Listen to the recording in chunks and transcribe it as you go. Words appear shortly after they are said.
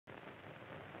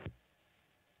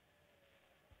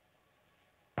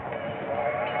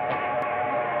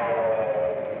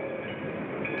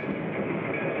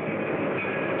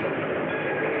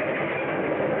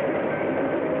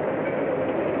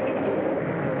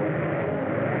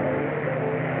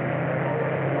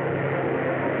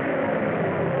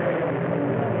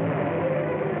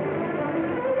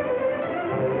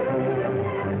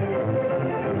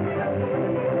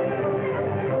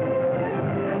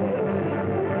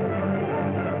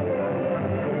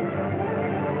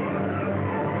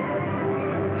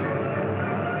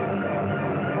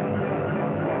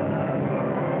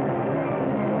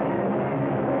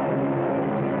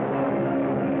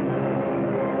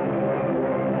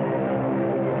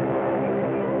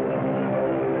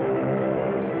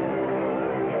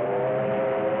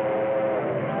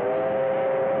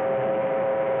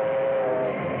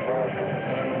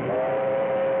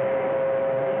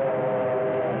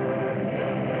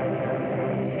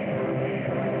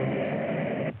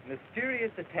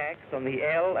latest attacks on the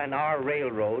L and R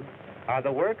Railroad are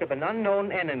the work of an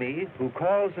unknown enemy who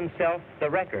calls himself the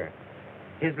Wrecker.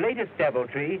 His latest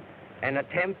deviltry, an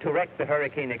attempt to wreck the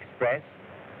Hurricane Express,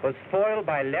 was foiled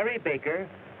by Larry Baker,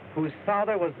 whose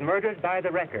father was murdered by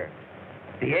the Wrecker.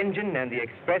 The engine and the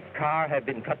express car have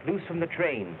been cut loose from the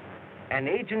train, and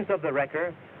agents of the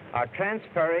Wrecker are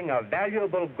transferring a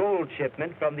valuable gold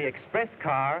shipment from the express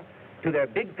car to their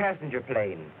big passenger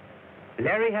plane.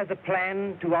 Larry has a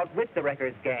plan to outwit the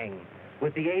Wrecker's gang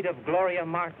with the aid of Gloria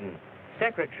Martin,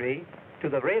 secretary to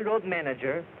the railroad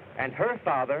manager and her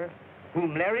father,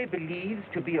 whom Larry believes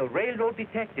to be a railroad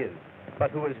detective,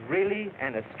 but who is really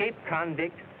an escaped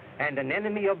convict and an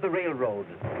enemy of the railroad.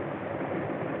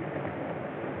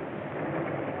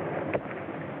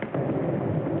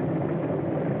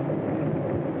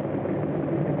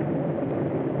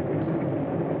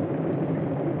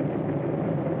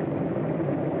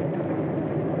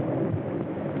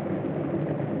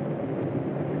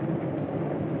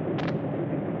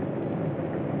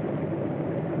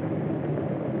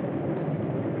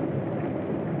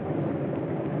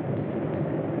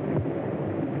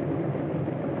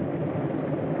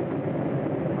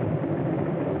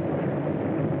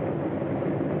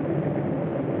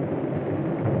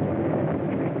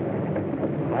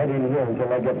 Hide in here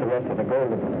until I get the rest of the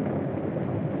gold.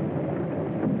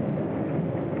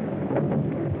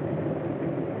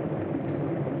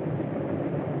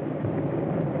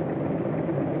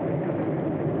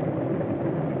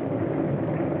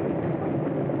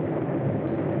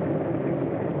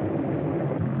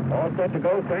 All set to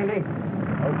go, Sandy?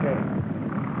 Okay.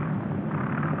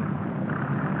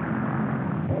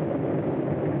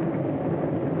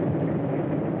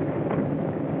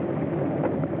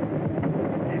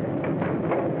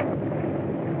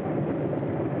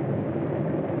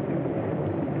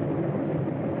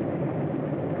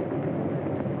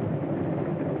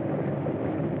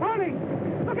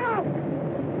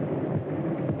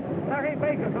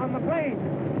 Baker's on the plane.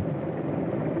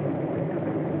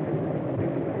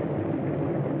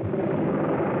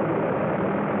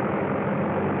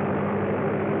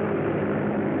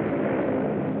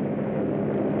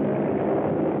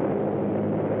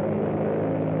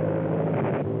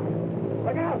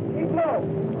 Look out! Keep low!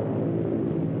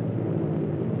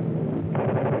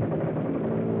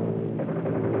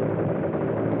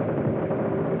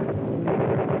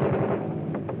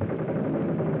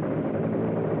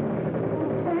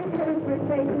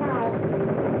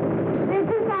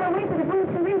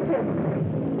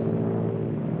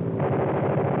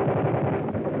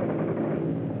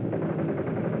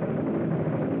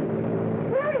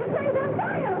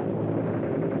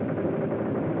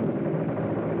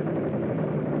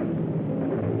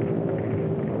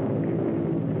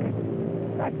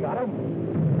 Got him.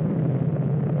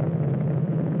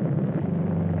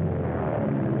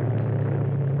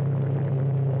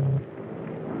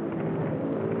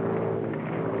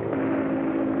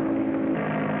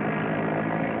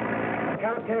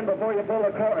 Count 10 before you pull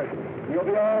the cord. You'll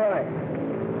be all right.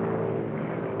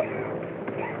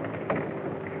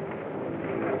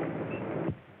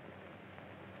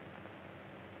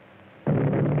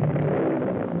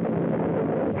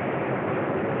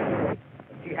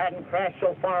 Hadn't crashed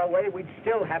so far away, we'd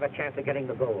still have a chance of getting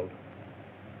the gold.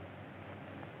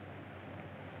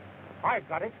 I've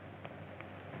got it.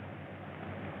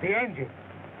 The engine.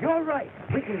 You're right.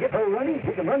 We can get her running.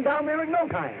 We can run down there in no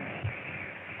time.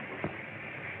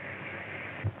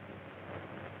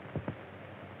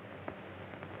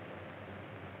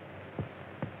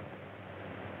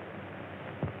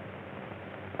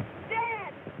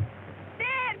 Dad!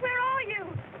 Dad, where are you?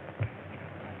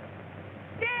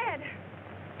 Dad!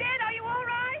 Dad, are you all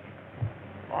right?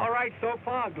 All right so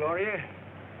far, Gloria.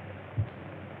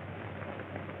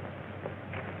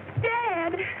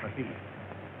 Dad!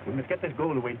 We must get this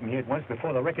gold away from here at once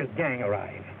before the Wrecker's gang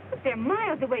arrive. But they're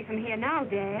miles away from here now,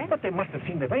 Dad. But they must have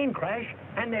seen the plane crash,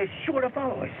 and they're sure to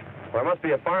follow us. Well, there must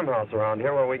be a farmhouse around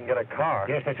here where we can get a car.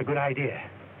 Yes, that's a good idea.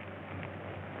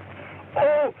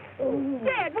 Oh!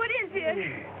 Dad, what is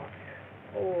it?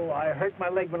 Oh, I hurt my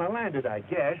leg when I landed, I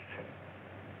guess.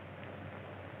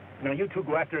 Now, you two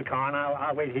go after a car, and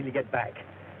I'll wait till you get back.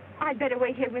 I'd better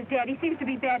wait here with Dad. He seems to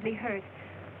be badly hurt.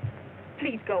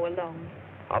 Please go alone.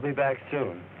 I'll be back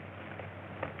soon.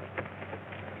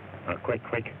 Now, quick.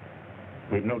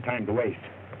 We've no time to waste.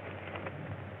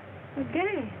 Well,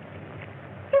 Dad,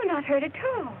 you're not hurt at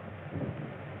all.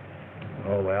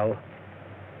 Oh, well.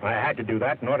 I had to do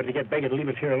that in order to get Baker to leave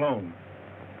us here alone,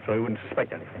 so he wouldn't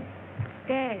suspect anything.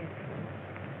 Dad,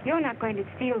 you're not going to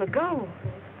steal the gold.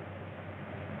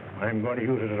 I'm going to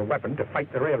use it as a weapon to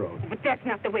fight the railroad. But that's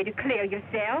not the way to clear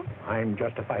yourself. I'm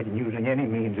justified in using any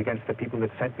means against the people that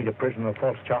sent me to prison on a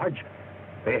false charge.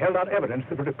 They held out evidence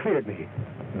that would have cleared me.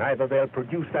 Neither they'll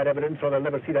produce that evidence or they'll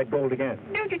never see that gold again.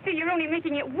 Don't you see you're only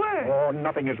making it worse? Oh,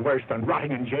 nothing is worse than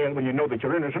rotting in jail when you know that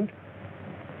you're innocent.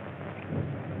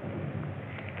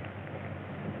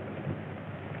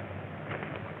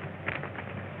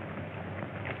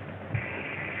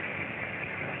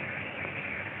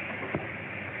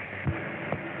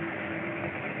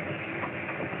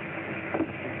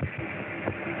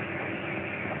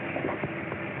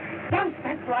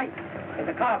 That's right. There's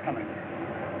a car coming.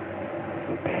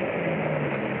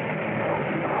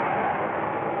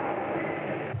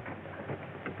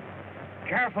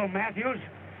 Careful, Matthews.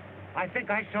 I think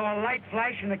I saw a light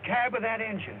flash in the cab of that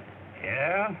engine.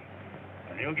 Yeah?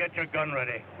 Well, you get your gun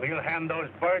ready. We'll hand those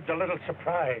birds a little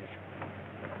surprise.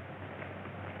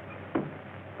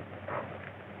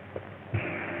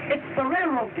 It's the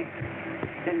railroad dig.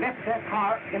 They left their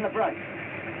car in the brush.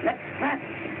 Let's plant it.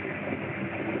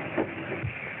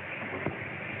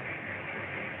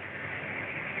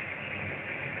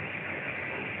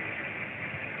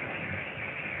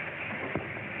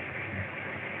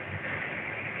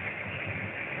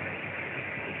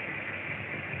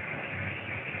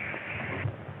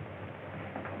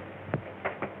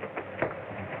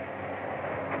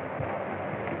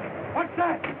 What's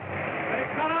that?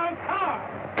 They've got our car!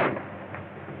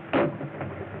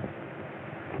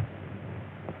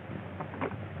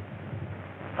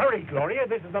 Hurry, Gloria.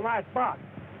 This is the last box.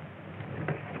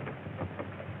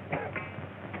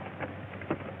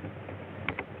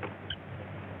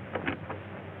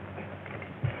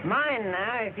 Mind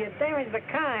now, if you damage the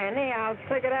car any, I'll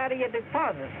take it out of your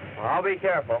deposit. Well, I'll be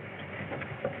careful.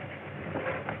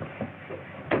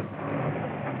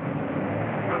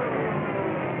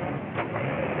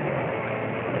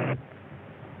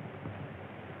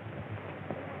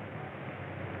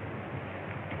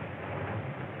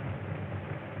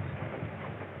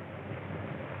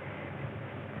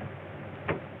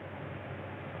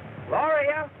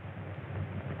 Gloria?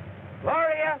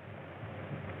 Gloria?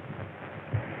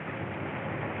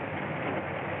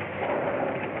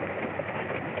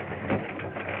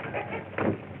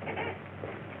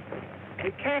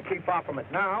 We can't keep far from it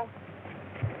now.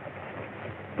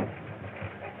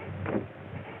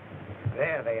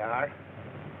 There they are.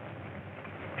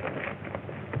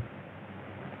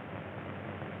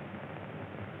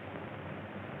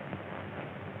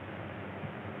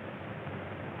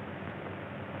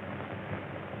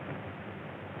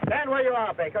 Stand where you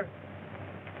are, Baker.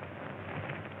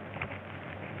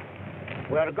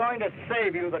 We're going to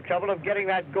save you the trouble of getting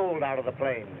that gold out of the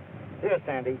plane. Here,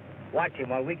 Sandy. Watch him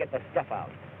while we get the stuff out.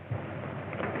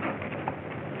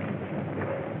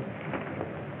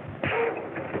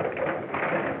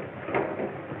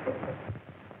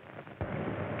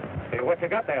 Hey, what you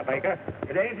got there, Baker?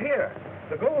 It ain't here.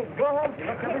 The gold's gone. You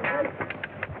looked everywhere.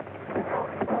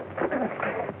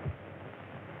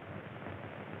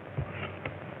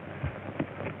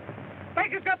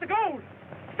 Baker's got the gold!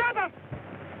 Stop him!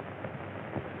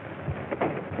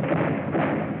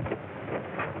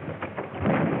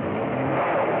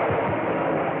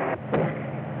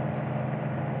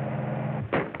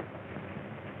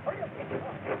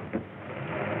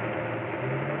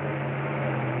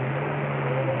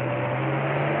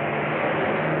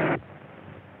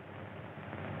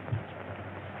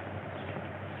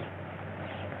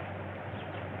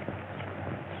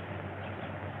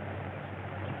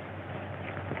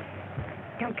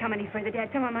 Don't come any further, Dad.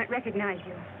 Someone might recognize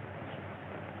you.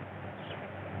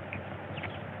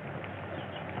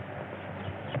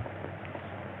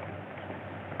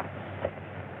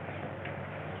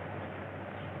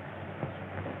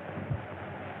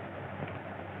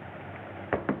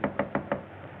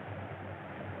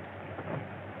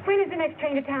 When is the next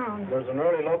train to town? There's an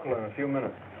early local in a few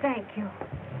minutes. Thank you.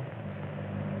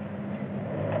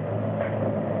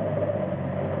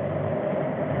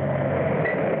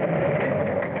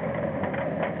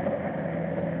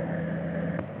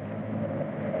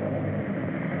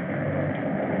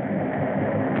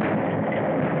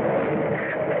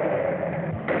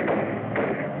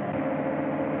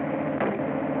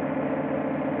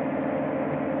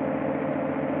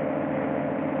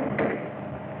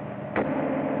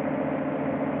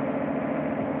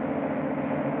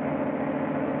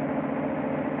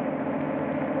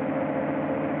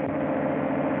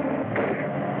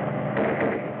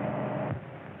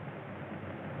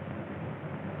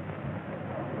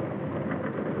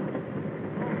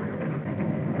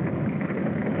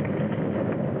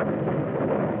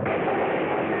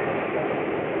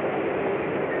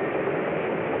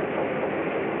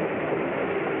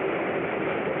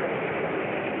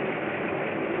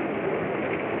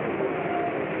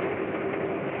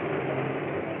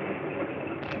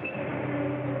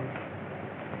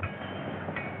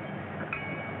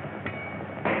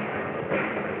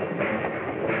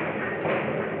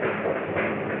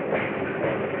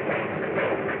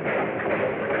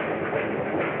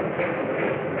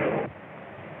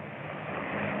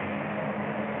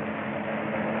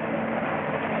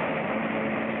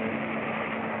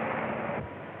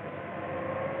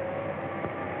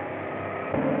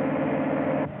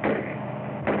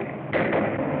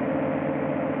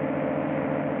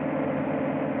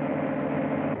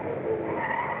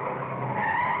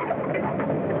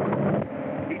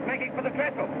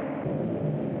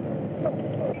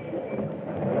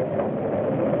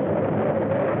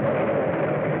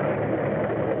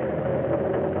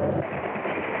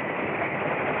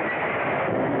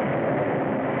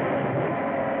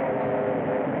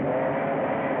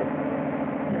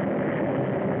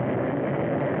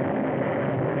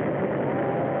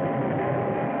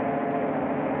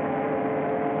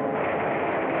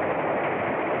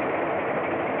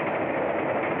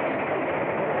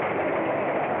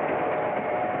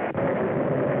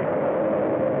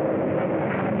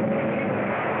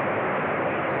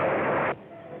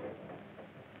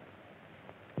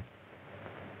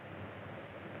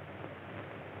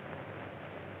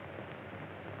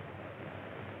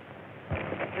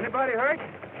 Anybody hurt?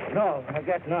 No, I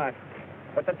guess not.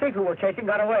 But the thief who we're chasing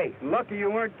got away. Lucky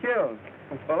you weren't killed.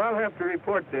 Well, I'll have to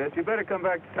report this. You better come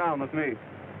back to town with me.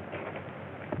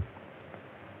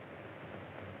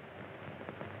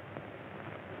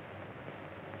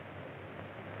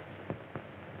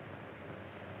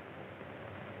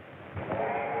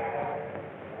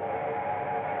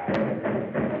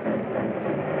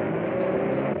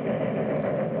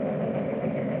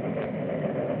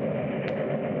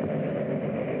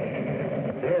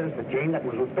 There's the Jane that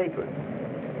was with Baker.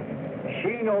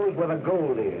 She knows where the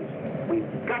gold is.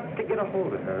 We've got to get a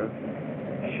hold of her.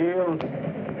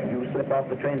 You slip off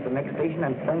the train to the next station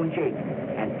and phone Jake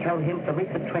and tell him to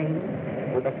meet the train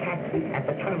with a taxi at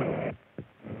the terminal.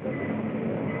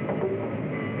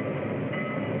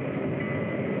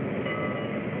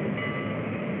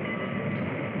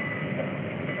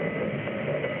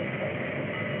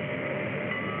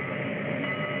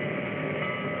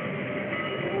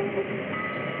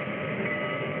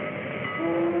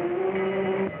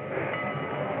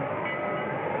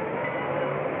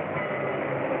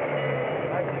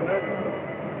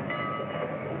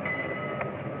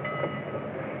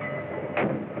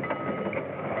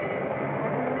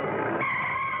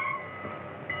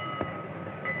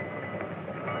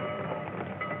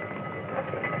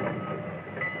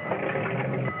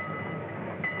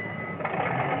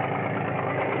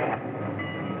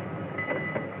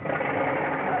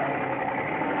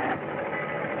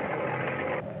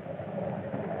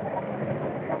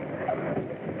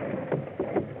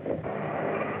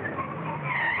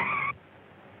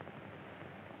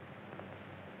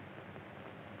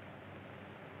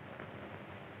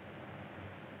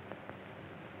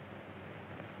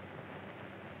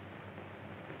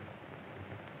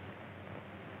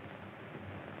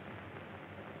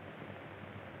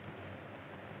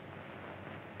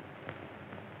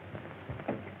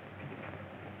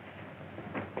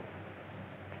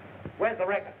 Where's the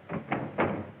record?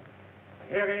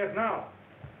 Here he is now.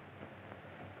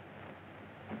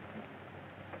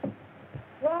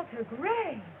 Walter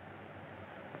Gray.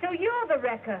 So you're the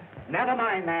wrecker. Never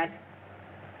mind that.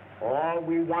 All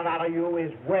we want out of you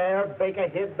is where Baker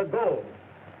hid the gold.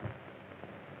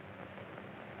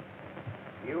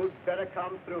 You'd better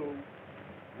come through.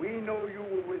 We know you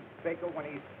were with Baker when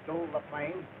he stole the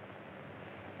plane.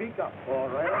 Speak up,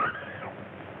 Florell.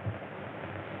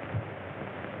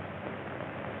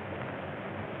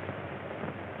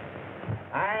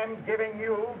 I'm giving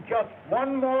you just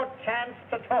one more chance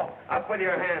to talk. Up with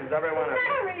your hands, every one of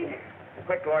you. Married.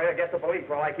 Quick, lawyer, get the police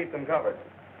while I keep them covered.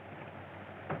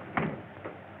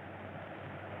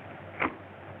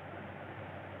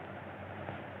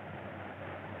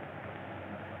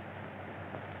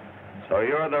 So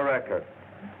you're the wrecker.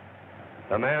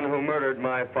 The man who murdered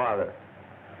my father.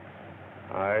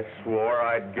 I swore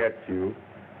I'd get you.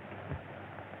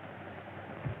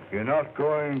 You're not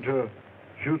going to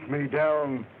shoot me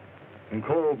down in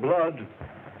cold blood?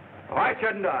 Why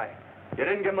shouldn't I? You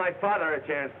didn't give my father a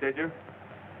chance, did you?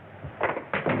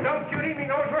 Don't shoot him. He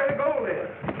knows where the gold is.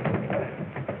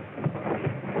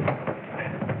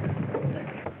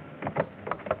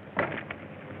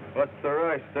 What's the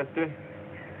rush, sister?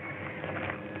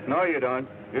 No, you don't.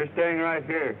 You're staying right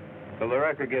here till the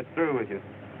wrecker gets through with you.